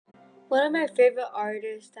One of my favorite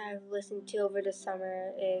artists that I've listened to over the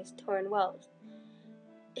summer is Tauren Wells.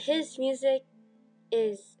 His music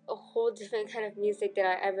is a whole different kind of music than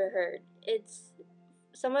I ever heard.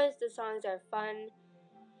 Some of the songs are fun,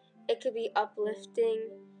 it could be uplifting,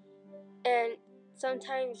 and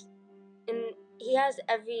sometimes and he has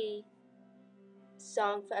every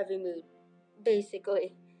song for every mood,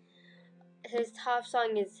 basically. His top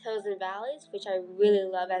song is Hills and Valleys, which I really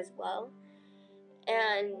love as well.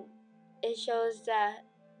 And it shows that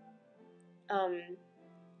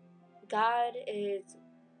God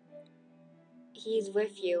He's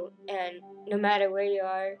with you, and no matter where you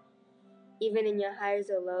are, even in your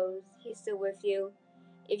highs or lows, He's still with you.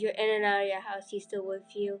 If you're in and out of your house, He's still with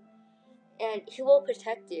you, and He will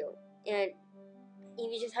protect you. And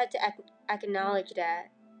you just have to acknowledge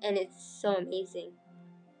that, and it's so amazing.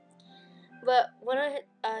 But one of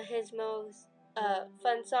his most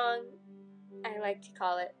fun song, I like to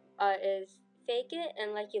call it, is "Fake It"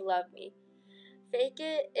 and "Like You Love Me." Fake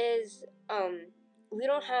it is we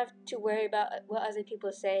don't have to worry about what other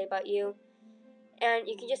people say about you, and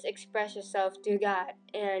you can just express yourself through God.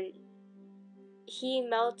 And He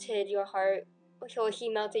melted your heart, so He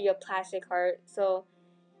melted your plastic heart, so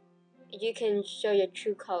you can show your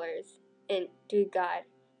true colors in through God,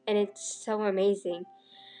 and it's so amazing.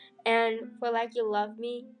 And for "Like You Love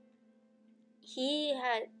Me," He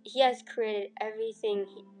has created everything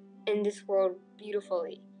in this world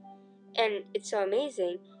beautifully, and it's so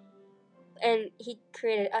amazing. And He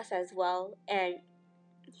created us as well, and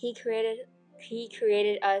he created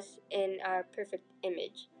us in our perfect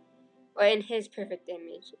image, or in His perfect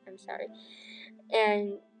image, I'm sorry.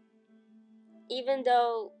 And even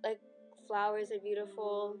though like flowers are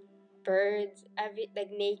beautiful, birds,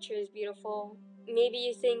 nature is beautiful, maybe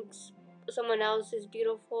you think someone else is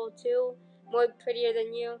beautiful too, more prettier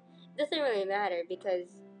than you, it doesn't really matter, because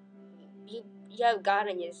you have God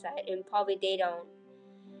on your side, and probably they don't.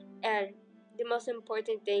 And the most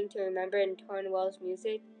important thing to remember in Tauren Wells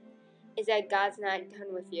music is that God's not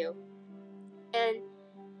done with you. And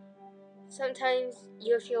sometimes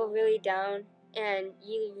you feel really down and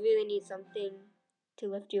you really need something to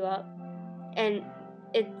lift you up. And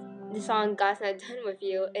the song "God's Not Done With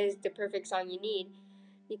You" is the perfect song you need,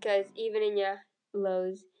 because even in your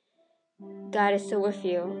lows, God is still with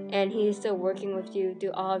you, and He is still working with you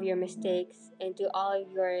through all of your mistakes and through all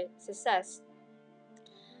of your success.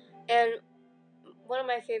 And one of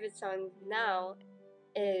my favorite songs now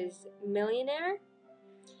is "Millionaire."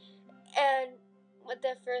 And what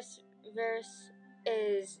the first verse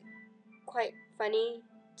is quite funny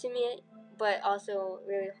to me, but also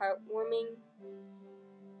really heartwarming,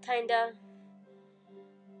 kinda.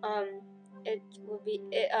 It will be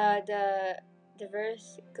the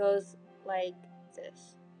verse goes like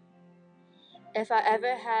this: If I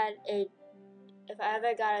ever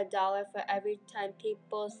got $1 for every time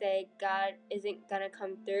people say God isn't gonna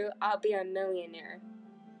come through, I'll be a millionaire.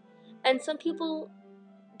 And some people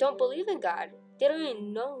don't believe in God. They don't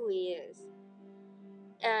even know who He is.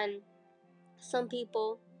 And some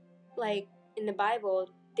people, like in the Bible,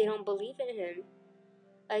 they don't believe in Him.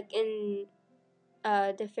 Like in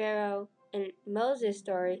the Pharaoh and Moses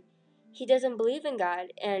story, he doesn't believe in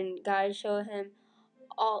God, and God showed him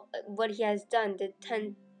all what He has done, the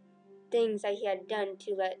 10 things that He had done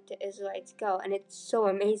to let the Israelites go, and it's so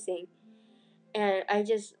amazing. And I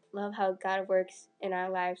just love how God works in our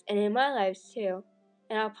lives, and in my lives too.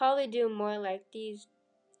 And I'll probably do more like these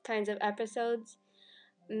kinds of episodes,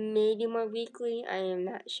 maybe more weekly. I am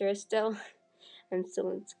not sure still. I'm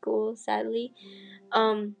still in school, sadly.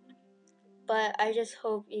 But I just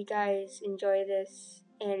hope you guys enjoy this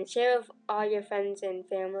and share with all your friends and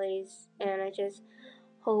families. And I just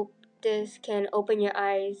hope this can open your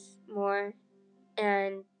eyes more.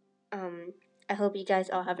 And I hope you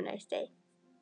guys all have a nice day.